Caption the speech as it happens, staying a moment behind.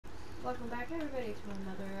Welcome back, everybody, to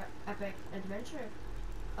another epic adventure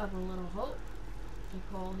of A Little Hope.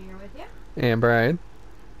 Nicole here with you. And Brian.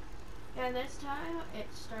 And this time, it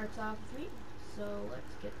starts off with me. So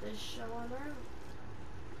let's get this show on the road.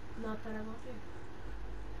 Not that I love you.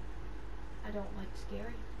 I don't like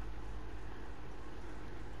scary.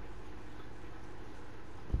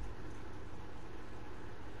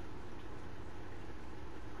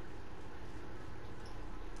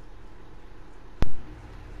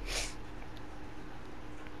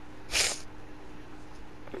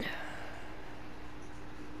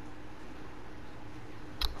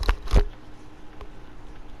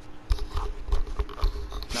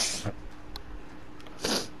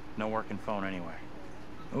 No working phone anyway.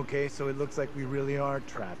 Okay, so it looks like we really are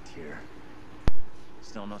trapped here.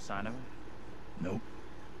 Still no sign of him? Nope.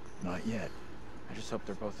 Not yet. I just hope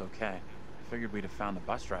they're both okay. I figured we'd have found the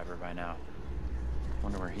bus driver by now.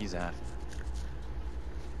 Wonder where he's at.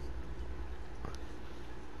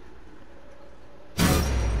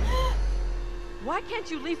 Why can't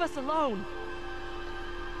you leave us alone?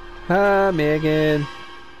 Hi, Megan.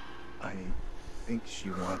 I think she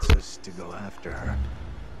wants us to go after her.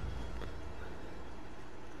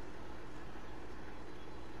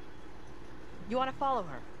 You want to follow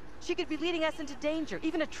her? She could be leading us into danger,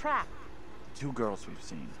 even a trap. The two girls we've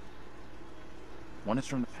seen. One is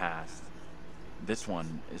from the past. This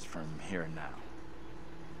one is from here and now.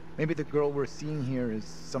 Maybe the girl we're seeing here is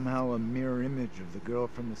somehow a mirror image of the girl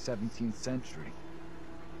from the 17th century.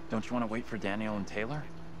 Don't you want to wait for Daniel and Taylor?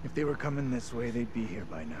 If they were coming this way, they'd be here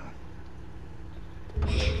by now. That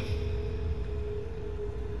is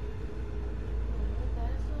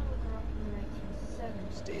the little girl from the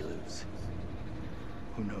 1970s. Stay loose.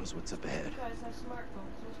 Who knows what's up ahead? You guys have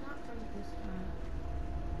smartphones, so it's not from this time.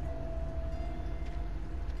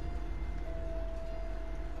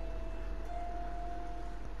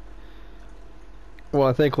 Well,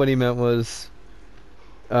 I think what he meant was,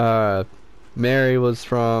 Mary was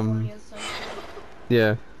from, 20th century.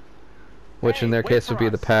 yeah, which in Hey, their wait case for would be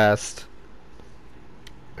the us. past,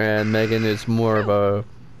 and Megan is more of a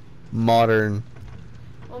modern.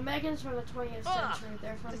 Well, Megan's from the 20th Ugh, century.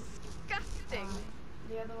 They're from Disgusting.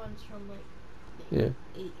 the other one's from like the Yeah.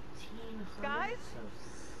 1800s. Guys? So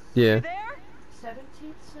Yeah, You there?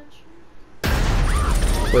 17th century.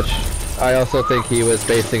 which I also think he was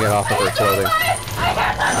basing it off of her clothing.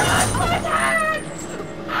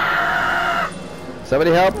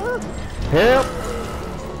 Somebody help! Help!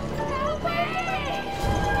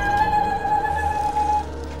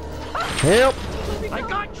 Help! I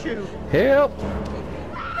got you! Help!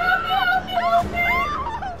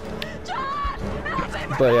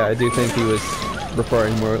 But yeah, I do think he was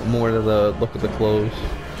referring more to the look of the clothes.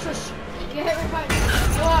 Shush! You get hit right by me.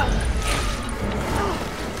 Go up!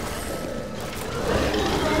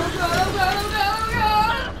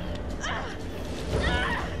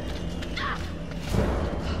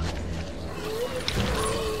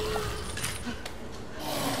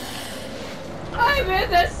 I'm in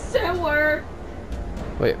the sewer!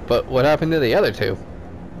 Wait, but what happened to the other two?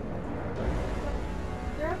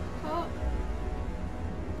 They're up.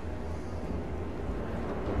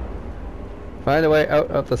 Find a way out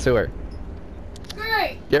of the sewer.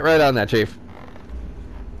 Great! Get right on that, Chief.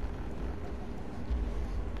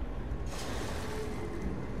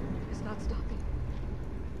 It's not stopping.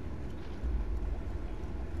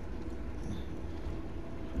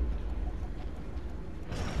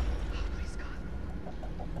 Please,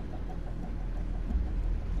 God.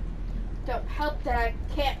 Don't help that I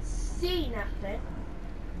can't see nothing.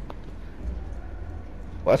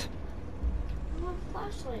 What? I want a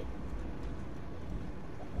flashlight.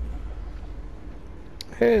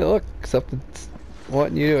 Hey, look, something's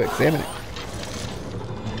wanting you to examine it.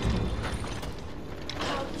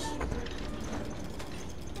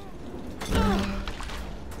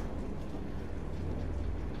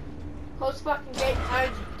 Close the fucking gate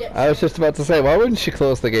behind you, dipshit. I was just about to say, why wouldn't she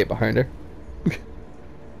close the gate behind her?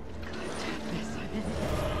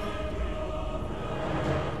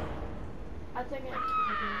 I think I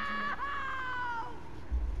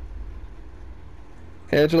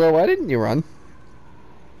can Angela, why didn't you run?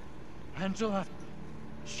 Angela!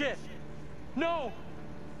 Shit! No!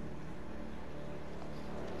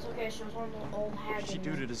 It's okay, she was one of the old What hags. did she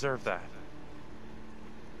do to deserve that?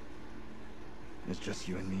 It's just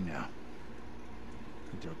you and me now.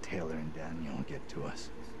 Until Taylor and Daniel get to us.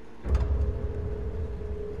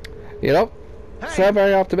 You know, it's not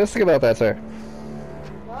very optimistic about that, sir.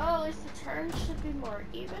 Well, at least the turns should be more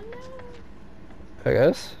even now. I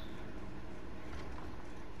guess.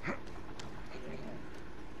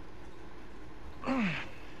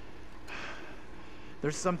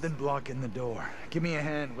 There's something blocking the door. Give me a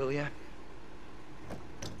hand, will ya?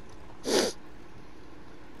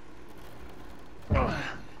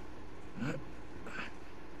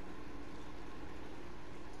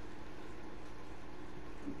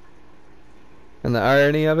 And the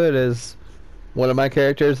irony of it is, one of my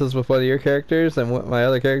characters is with one of your characters, and one my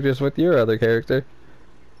other character is with your other character.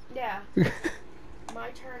 Yeah. My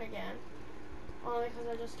turn again. Only because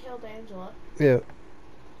I just killed Angela. Yeah.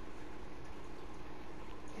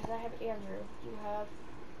 Because I have Andrew. You have...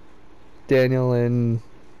 Daniel and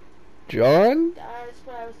John? That's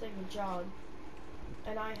what I was thinking, John.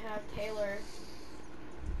 And I have Taylor.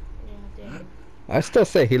 And you have Daniel. I still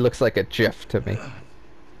say he looks like a GIF to me.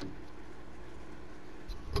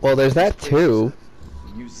 Well, there's that too.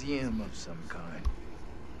 Museum of some kind.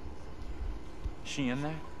 She in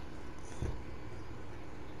there?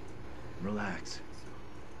 Relax.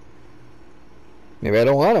 Maybe I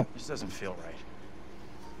don't want him. This doesn't feel right.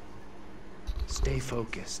 Stay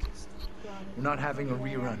focused. We're not having a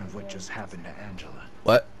rerun of what just happened to Angela.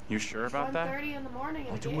 What? You sure about that? 1:30 in the morning.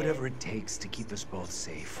 I'll do again. whatever it takes to keep us both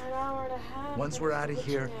safe. An hour and a half. Once and we're out of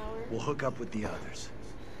switching here, hour. we'll hook up with the others.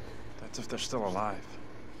 That's if they're still alive.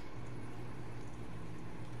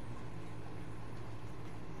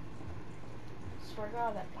 Swear to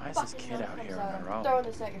God, that Why is this fucking kid gun out comes here out, on her I'm own? throwing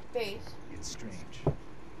this at your face. It's strange.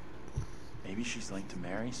 Maybe she's linked to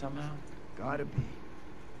Mary somehow? Gotta be.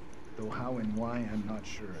 Though how and why, I'm not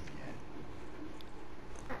sure of yet.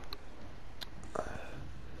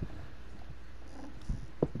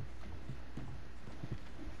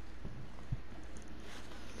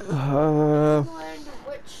 Blind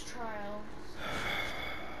witch trial.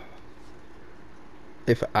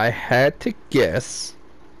 If I had to guess,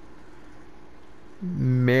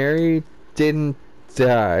 Mary didn't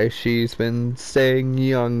die. She's been staying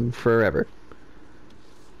young forever.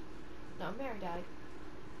 No, Mary died.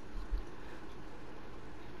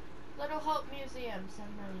 Little Hope Museum, $7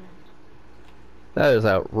 million. That is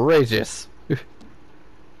outrageous. Come on,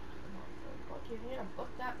 for a book. You need a book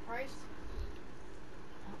that price?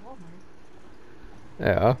 At Walmart.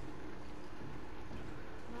 Yeah. Not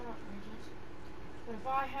outrageous. But if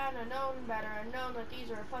I hadn't known better and known that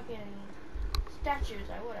these are fucking statues,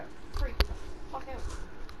 I would have freaked the fuck out.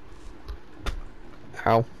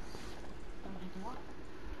 Ow. Don't hit the water.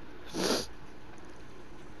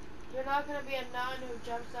 You're not gonna be a nun who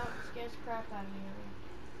jumps out and scares the crap out of you.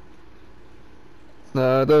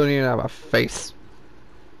 No, don't even have a face.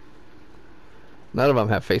 None of them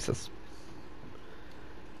have faces.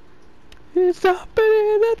 It's opening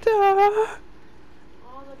the door.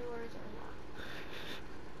 All the doors are locked.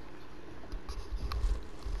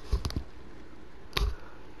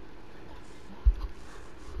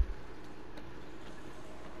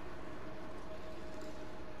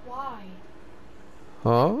 Why?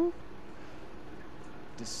 Huh?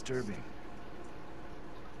 Disturbing.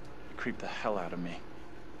 You creep the hell out of me.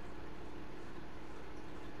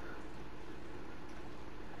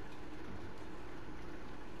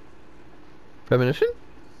 Premonition?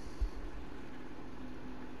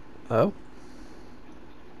 Oh.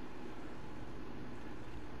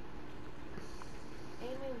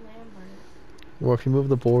 Amy Lambert. Or if you move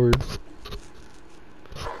the board.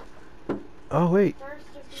 Oh, wait. First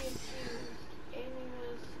of the accused, Amy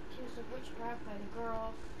was accused of witchcraft by the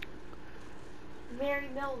girl Mary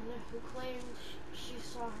Milton, who claimed she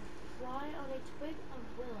saw her fly on a twig of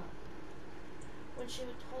willow. When she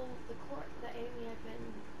had told the court that Amy had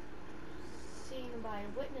been seen by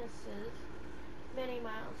witnesses many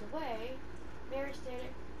miles away, Mary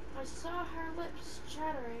stated, "I saw her lips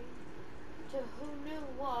chattering to who knew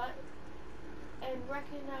what, and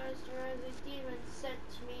recognized her as a demon sent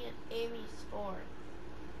to me in Amy's form."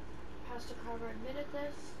 Pastor Carver admitted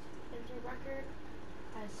this into record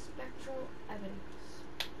as spectral evidence.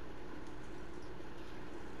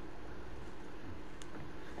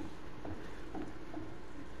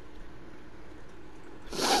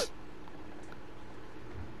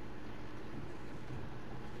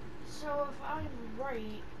 So if I'm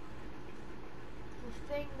right, the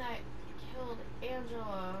thing that killed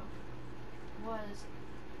Angela was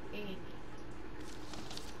Amy.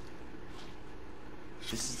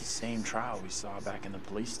 This is the same trial we saw back in the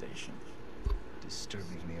police station.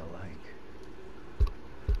 Disturbingly alike.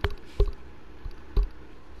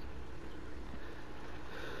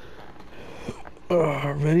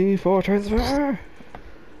 Ready for transfer?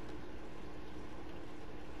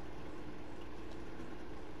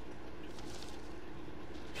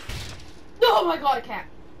 Oh my god, a cat!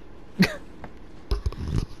 Wasn't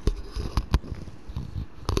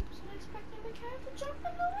expecting the cat to jump in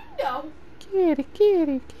the window. Kitty,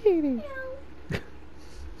 kitty, kitty. Meow.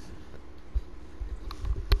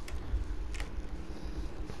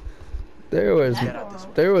 There was, Get out this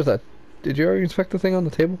way. there was a. Did you already inspect the thing on the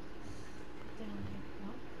table? No?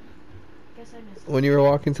 Guess I missed it. When you were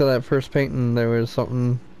walking to that first painting, there was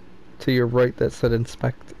something to your right that said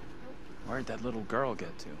inspect. Where'd that little girl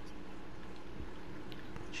get to?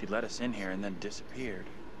 She let us in here and then disappeared.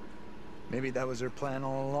 Maybe that was her plan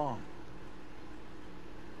all along.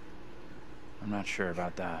 I'm not sure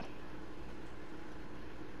about that.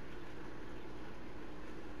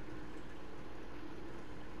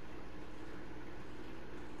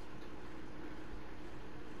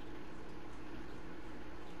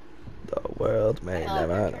 The world may I love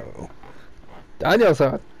never your know.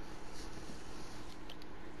 Daniel-san!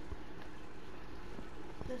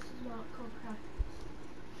 This is not correct.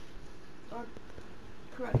 Or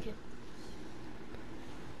corrected.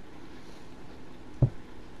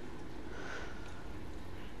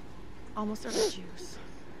 Almost out of juice.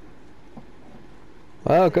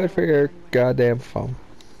 Well, good for your goddamn phone.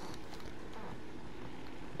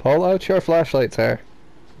 Pull out your flashlight, sir.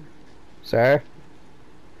 Sir?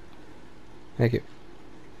 Thank you.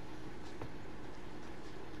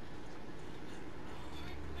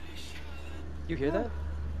 You hear that?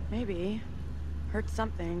 Maybe. Heard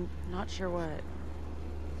something. Not sure what.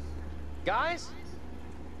 Guys?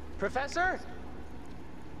 Professor?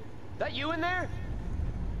 That you in there?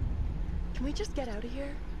 Can we just get out of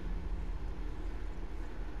here?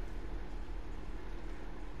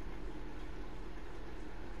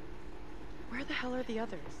 Where the hell are the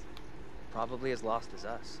others? Probably as lost as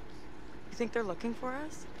us. You think they're looking for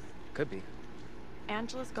us? Could be.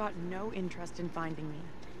 Angela's got no interest in finding me.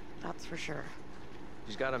 That's for sure.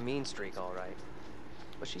 She's got a mean streak, all right.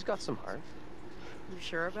 But she's got some heart. You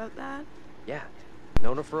sure about that? Yeah.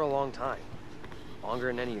 Known her for a long time. Longer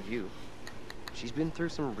than any of you. She's been through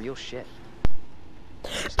some real shit.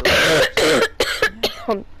 I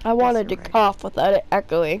wanted to you're right. cough without it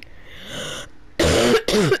echoing.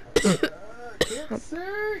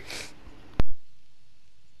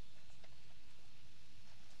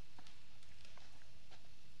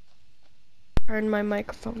 Turn my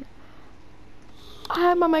microphone. I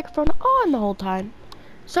had my microphone on the whole time.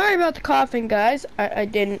 Sorry about the coughing, guys. I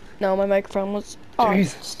didn't know my microphone was on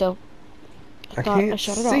Jesus. still. I thought I can't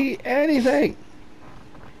shut it off. see anything!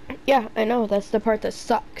 Yeah, I know. That's the part that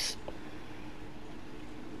sucks.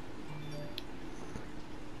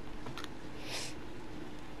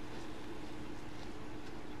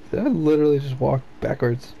 Did I literally just walk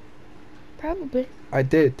backwards? Probably. I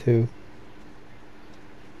did too.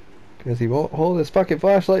 Because he won't hold his fucking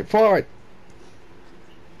flashlight forward.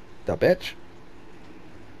 The bitch.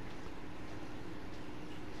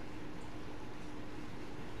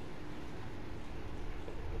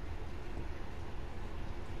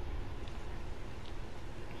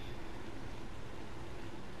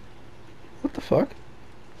 What the fuck?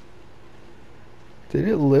 Did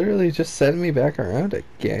it literally just send me back around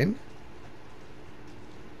again?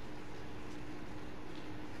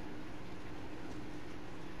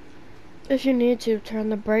 If you need to, turn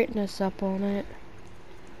the brightness up on it.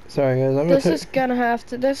 Sorry guys, I'm This gonna is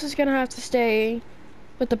gonna have to stay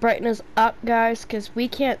with the brightness up, guys, because we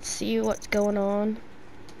can't see what's going on.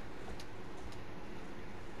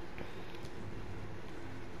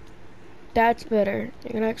 That's better. You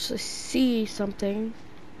can actually see something.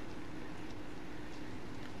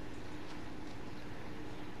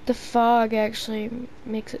 The fog actually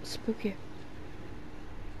makes it spooky.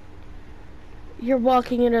 You're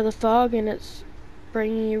walking into the fog and it's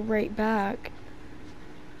bringing you right back.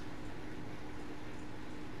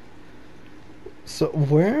 So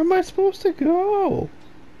where am I supposed to go?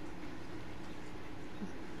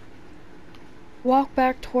 Walk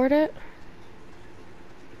back toward it.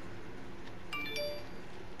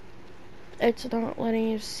 It's not letting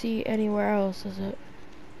you see anywhere else, is it?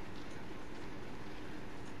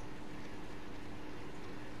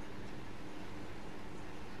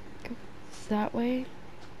 Go that way?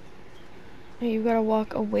 No, you gotta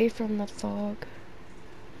walk away from the fog.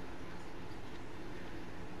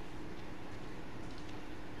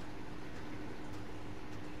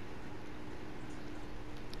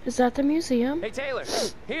 Is that the museum? Hey, Taylor!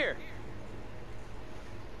 Here!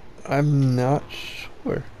 I'm not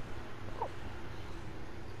sure.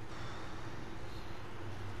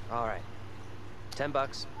 All right.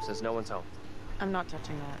 $10, says no one's home. I'm not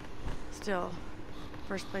touching that. Still,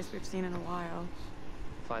 first place we've seen in a while.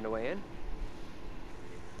 Find a way in?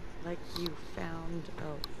 Like you found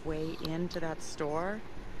a way into that store?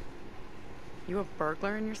 You a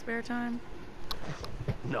burglar in your spare time?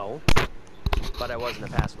 No. But I was in a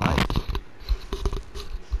past life.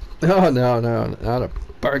 Oh no, not a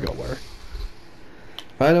burglar.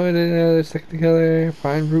 Find a way to stick together.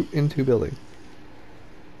 Find route into building.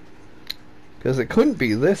 Because it couldn't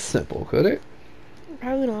be this simple, could it?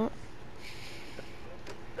 Probably not.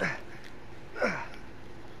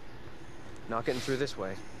 Not getting through this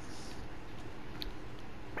way.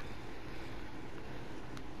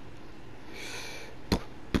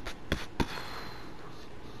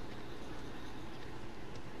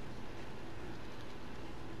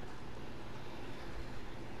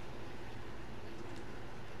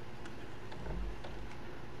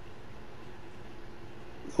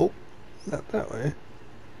 Oh, not that way.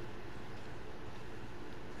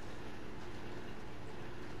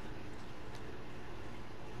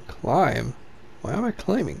 Climb? Why am I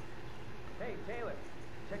climbing? Hey, Taylor,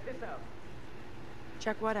 check this out.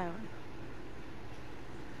 Check what out?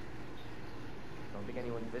 Don't think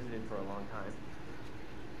anyone's visited for a long time.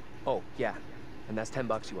 Oh, yeah. And that's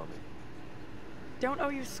 $10 you owe me. Don't owe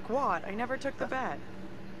you squat. I never took the bet.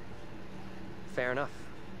 Fair enough.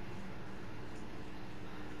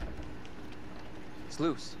 It's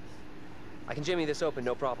loose. I can jimmy this open,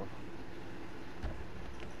 no problem.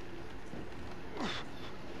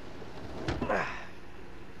 We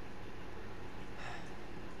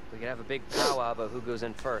could have a big powwow about who goes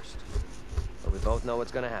in first. But we both know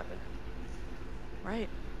what's gonna happen. Right.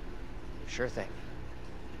 Sure thing.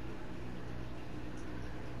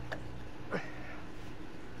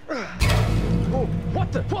 Oh,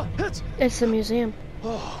 what the? What? It's the museum.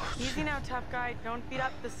 Oh, Easy now, tough guy. Don't beat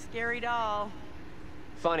up the scary doll.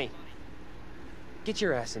 funny. Get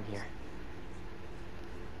your ass in here.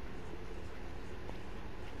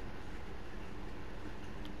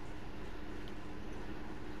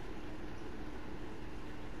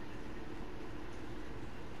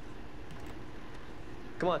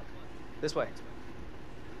 Come on, this way.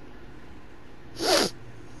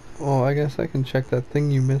 Oh, I guess I can check that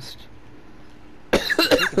thing you missed.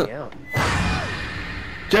 Taking me out.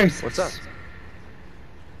 Jason! What's up?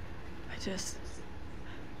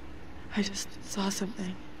 I just saw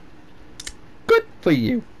something. Good for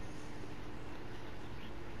you.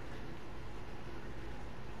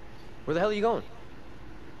 Where the hell are you going?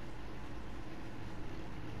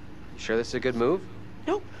 You sure this is a good move?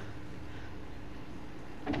 Nope.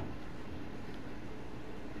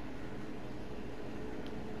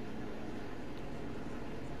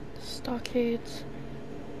 Stockades.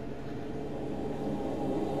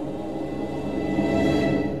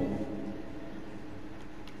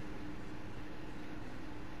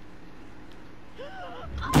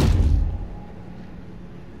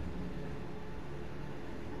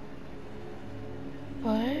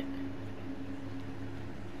 What?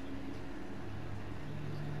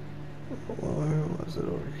 Or was it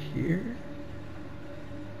over here?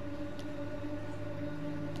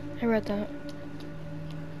 I read that.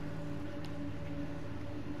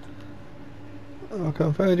 I'll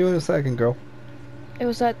come find you in a second, girl. It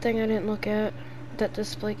was that thing I didn't look at. That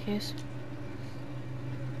display case.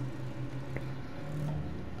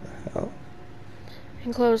 Hell.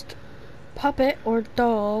 Enclosed puppet or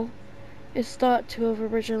doll is thought to have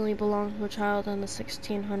originally belonged to a child in the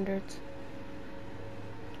 1600s.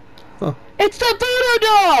 Huh. It's the voodoo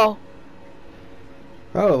doll!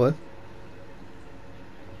 Probably.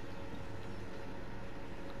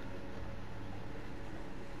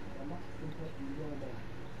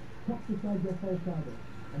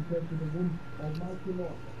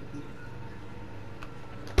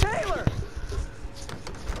 Taylor!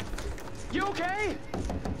 You okay?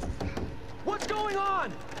 What's going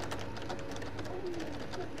on?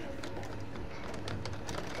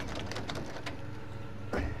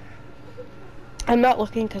 I'm not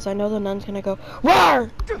looking because I know the nun's gonna go,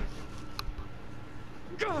 ROAR!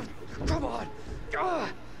 Come on.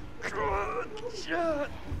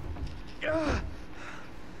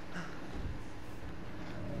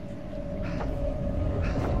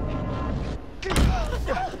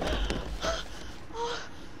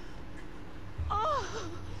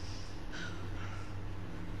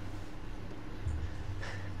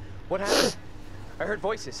 What happened? I heard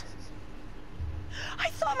voices. I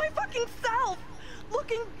saw my fucking self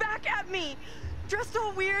looking back at me, dressed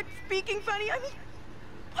all weird, speaking funny. I mean,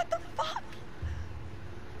 what the fuck?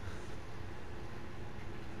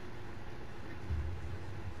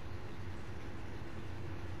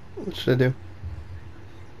 What should I do?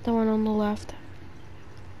 The one on the left.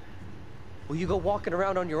 Well, you go walking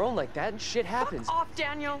around on your own like that and shit happens. Fuck off,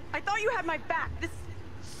 Daniel. I thought you had my back. This is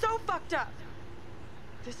so fucked up.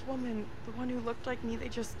 This woman, the one who looked like me, they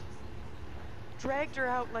just dragged her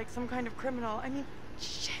out like some kind of criminal. I mean,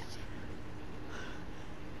 shit.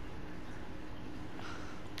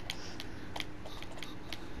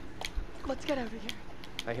 Let's get out of here.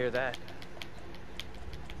 I hear that.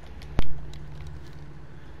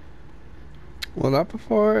 Well, not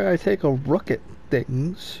before I take a look at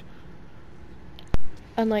things.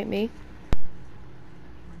 Unlike me.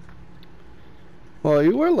 Well,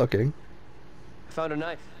 you were looking. I found a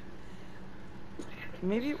knife.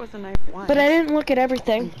 Maybe it was a knife once. But I didn't look at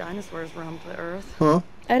everything. When dinosaurs roamed the earth. Huh?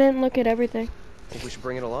 I didn't look at everything. Think we should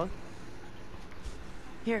bring it along?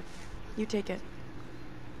 Here, you take it.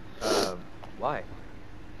 Why?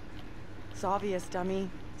 It's obvious, dummy.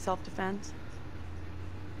 Self-defense.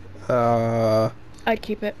 I'd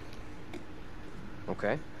keep it.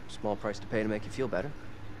 Okay. Small price to pay to make you feel better.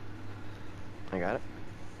 I got it.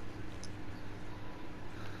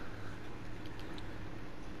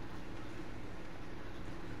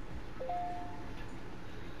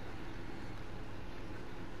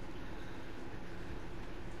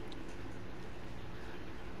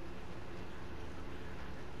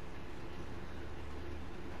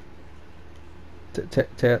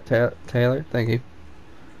 Taylor, thank you.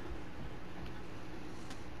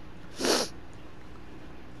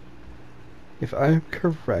 If I'm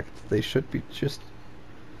correct, they should be just...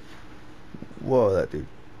 Whoa, that dude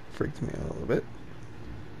freaked me out a little bit.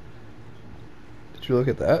 Did you look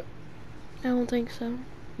at that? I don't think so.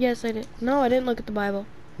 Yes, I did. No, I didn't look at the Bible.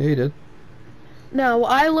 Yeah, you did. No,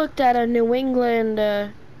 I looked at a New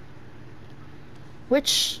England,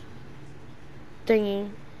 witch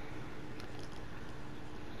thingy.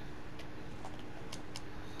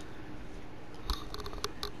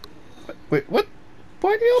 Wait, what?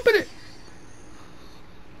 Why'd you open it?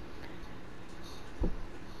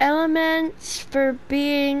 Elements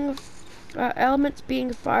being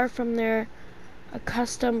far from their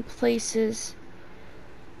accustomed places.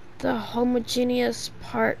 The homogeneous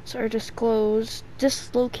parts are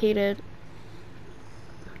dislocated.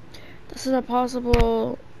 This is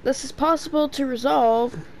possible to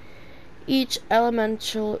resolve each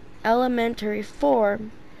elementary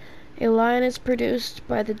form. A line is produced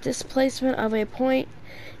by the displacement of a point.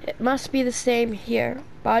 It must be the same here.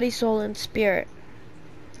 Body, soul, and spirit.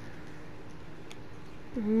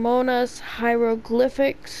 Mona's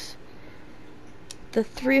hieroglyphics. The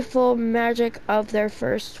threefold magic of their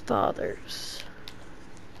first fathers.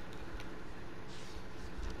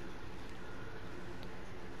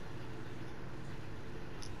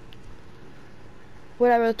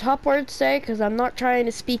 Whatever the top words say, because I'm not trying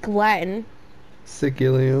to speak Latin.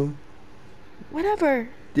 Sigillium. Whatever.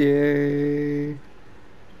 You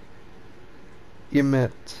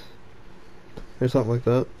met. Or something like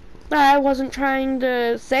that. I wasn't trying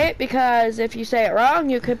to say it because if you say it wrong,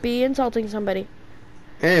 you could be insulting somebody.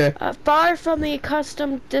 Anyway. Far from the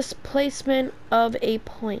accustomed displacement of a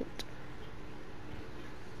point.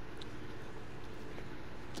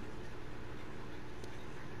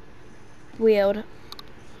 Weird.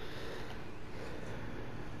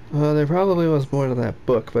 There probably was more to that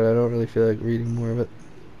book, but I don't really feel like reading more of it.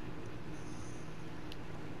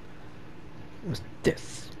 What's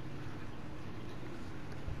this?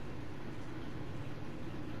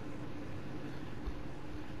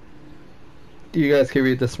 You guys can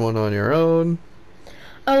read this one on your own.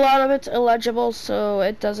 A lot of it's illegible, so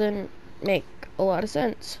it doesn't make a lot of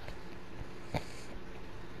sense.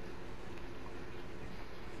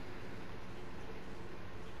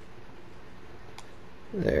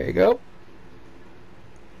 There you go.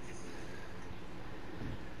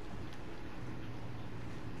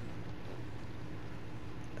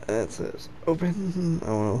 That says open.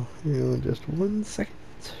 Oh, just 1 second.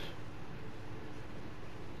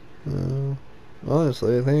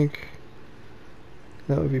 Honestly, I think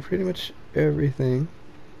that would be pretty much everything.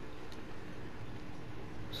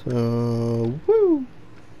 So, woo!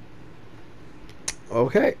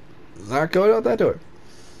 Okay, not going out that door.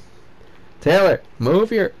 Taylor,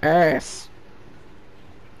 move your ass.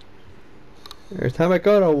 Every time I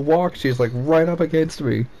go to walk, she's like right up against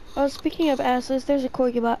me. Oh, speaking of asses, there's a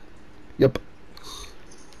corgi bot. Yep.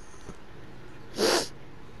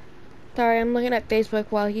 Sorry, I'm looking at Facebook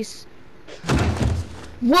while he's...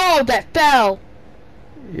 Whoa, that fell!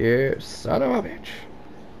 You son of a bitch.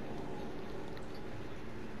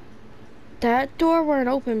 That door weren't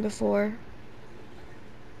open before.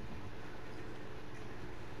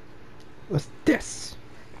 What's this?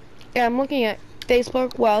 Yeah, I'm looking at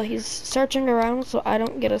Facebook while he's searching around so I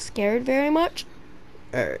don't get scared very much.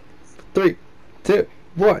 Alright. 3, 2,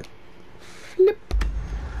 1. Flip.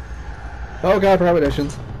 Oh god,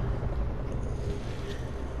 premonitions.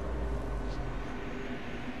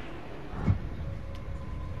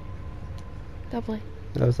 Lovely.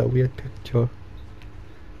 That was a weird picture.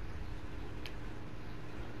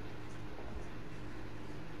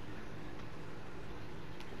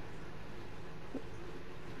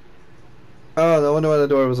 Oh, no wonder why the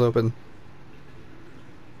door was open.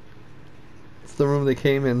 It's the room they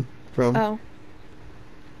came in from. Oh.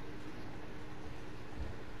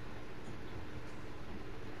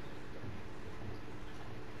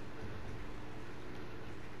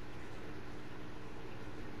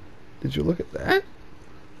 Did you look at that?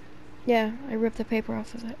 Yeah, I ripped the paper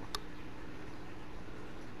off of it.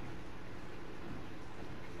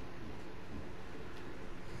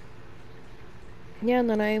 Yeah, and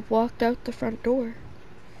then I walked out the front door.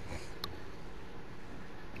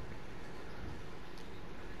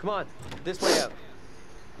 Come on, this way out.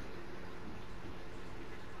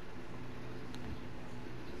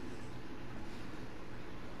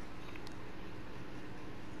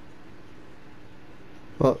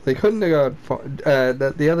 Well, they couldn't have gone far.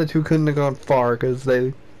 The other two couldn't have gone far because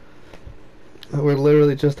they were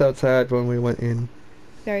literally just outside when we went in.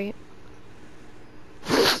 Right.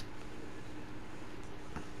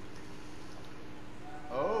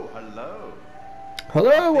 Oh, hello.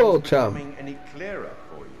 Hello, Are old things chum. becoming any clearer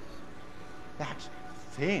for you? That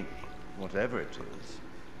thing, whatever it is,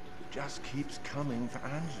 just keeps coming for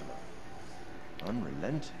Angela.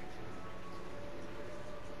 Unrelenting.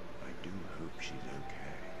 I do hope she's okay.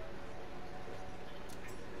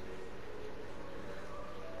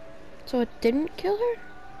 So it didn't kill her?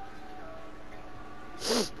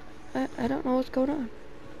 I don't know what's going on.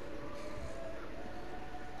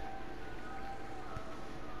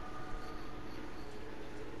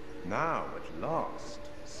 Now, at last,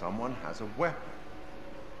 someone has a weapon.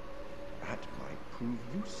 That might prove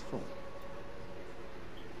useful.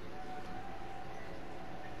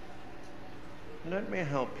 Let me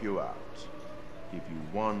help you out. Give you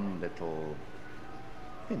one little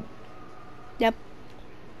hint. Yep.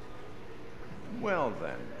 Well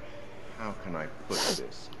then, how can I put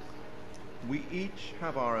this? We each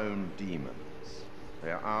have our own demons. They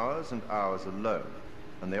are ours and ours alone,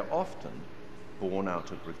 and they are often born out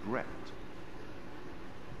of regret.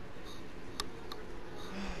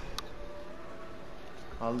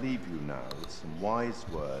 I'll leave you now with some wise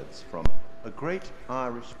words from a great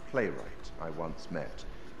Irish playwright I once met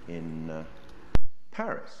in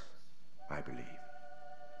Paris, I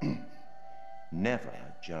believe. Never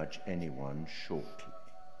judge anyone shortly.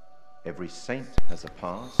 Every saint has a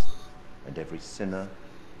past, and every sinner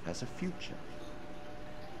has a future.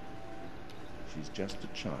 She's just a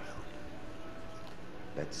child.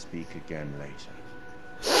 Let's speak again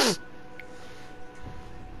later.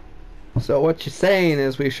 So what you're saying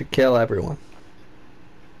is we should kill everyone.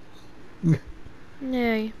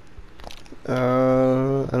 Nay.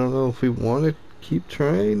 I don't know if we want to keep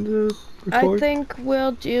trying to record. I think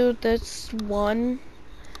we'll do this one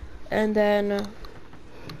and then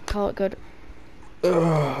call it good.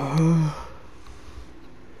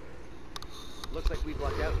 Looks like we've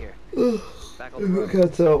lucked out here. Back on the road.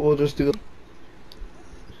 Okay, so we'll just do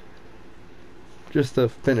just to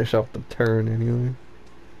finish off the turn anyway.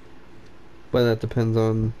 But that depends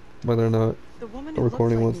on whether or not The woman the who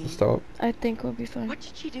recording looked wants like to me. stop. I think we'll be fine. What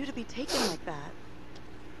did she do to be taken like that?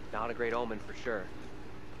 Not a great omen for sure.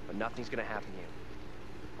 But nothing's gonna happen to you.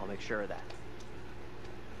 I'll make sure of that.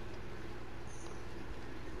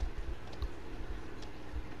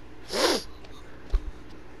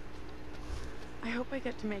 I hope I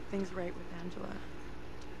get to make things right with Angela.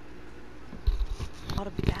 A lot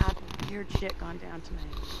of bad, weird shit gone down tonight.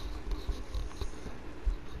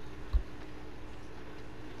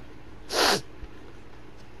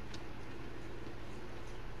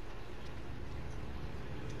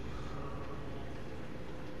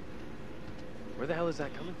 Where the hell is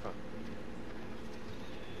that coming from?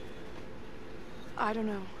 I don't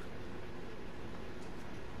know.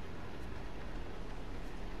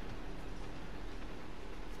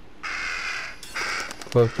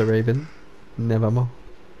 Quote the Raven, nevermore.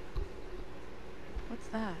 What's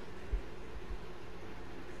that?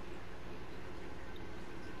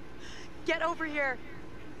 Get over here!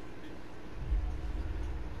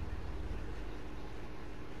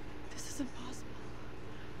 This is impossible.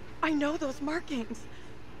 I know those markings.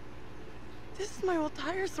 This is my old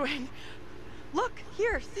tire swing. Look,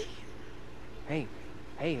 here, see? Hey,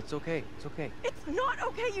 it's okay. It's okay. It's not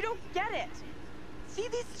okay, you don't get it. See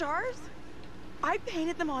these stars? I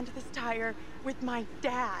painted them onto this tire with my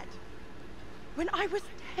dad when I was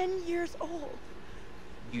 10 years old.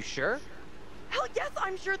 You sure? Hell yes,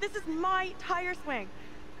 I'm sure this is my tire swing.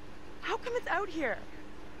 How come it's out here?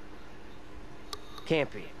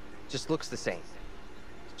 Can't be. Just looks the same.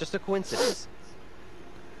 It's just a coincidence.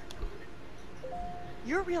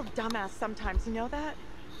 You're a real dumbass sometimes, you know that?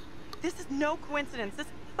 This is no coincidence. This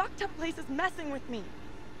fucked up place is messing with me.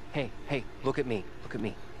 Hey, look at me. Look at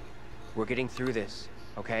me. We're getting through this,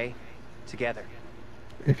 okay? Together.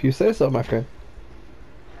 If you say so, my friend.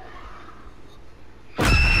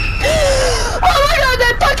 Oh my god,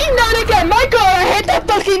 that fucking nun again! My god, I hate that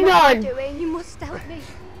fucking What are you nun! doing? You must help me.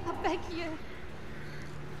 I beg you.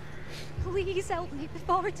 Please help me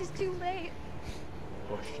before it is too late.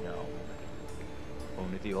 Hush now.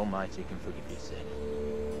 Only the Almighty can forgive your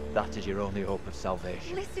sin. That is your only hope of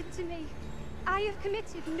salvation. Listen to me. I have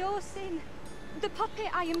committed no sin. The puppet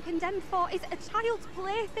I am condemned for is a child's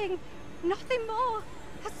plaything. Nothing more.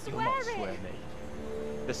 I You'll swear not it. swear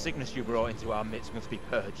me. The sickness you brought into our midst must be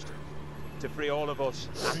purged. To free all of us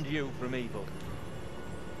and you from evil,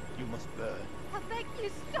 you must burn. I beg you,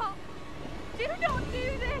 stop. Do not do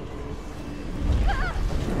this. Ah!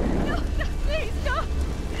 No, no, please, stop.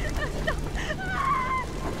 Stop. Ah!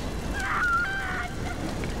 Ah!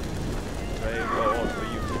 Pray, Lord, for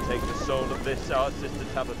you to take the soul of this, our sister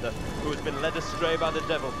Tabitha, who has been led astray by the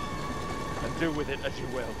devil, and do with it as you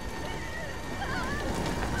will.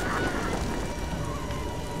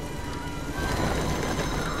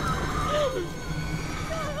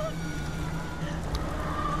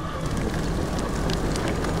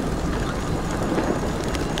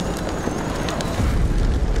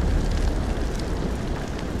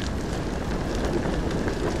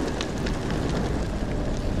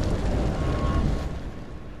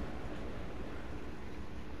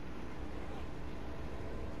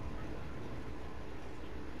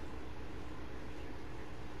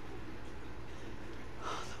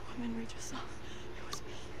 The woman we just saw, it was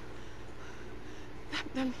me.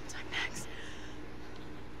 That means I'm next.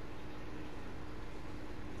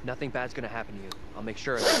 Nothing bad's gonna happen to you. I'll make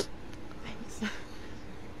sure of that. Thanks.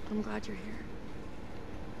 I'm glad you're here.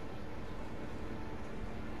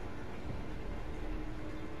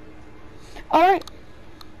 Alright.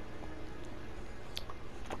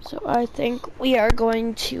 So I think we are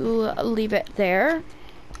going to leave it there.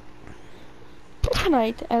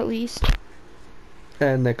 Tonight, at least.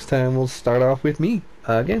 And next time we'll start off with me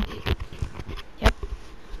again. Yep.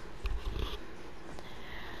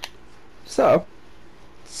 So,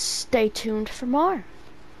 Stay tuned for more.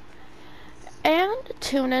 And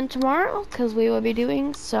tune in tomorrow, because we will be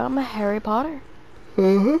doing some Harry Potter.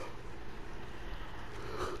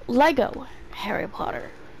 Lego Harry Potter.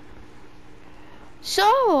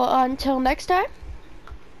 So, until next time,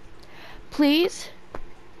 please,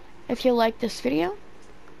 if you like this video,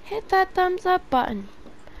 hit that thumbs up button.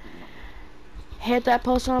 Hit that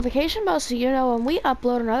post notification bell so you know when we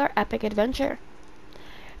upload another epic adventure.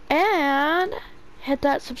 And hit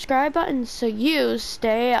that subscribe button so you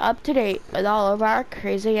stay up to date with all of our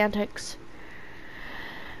crazy antics.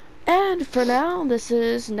 And for now, this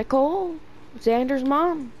is Nicole, Xander's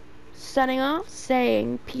mom, signing off,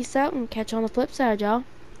 saying peace out and catch you on the flip side, y'all.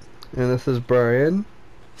 and this is Brian,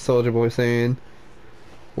 Soldier Boy, saying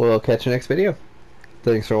we'll catch you next video.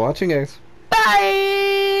 Thanks for watching, guys.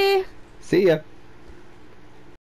 Bye! See ya.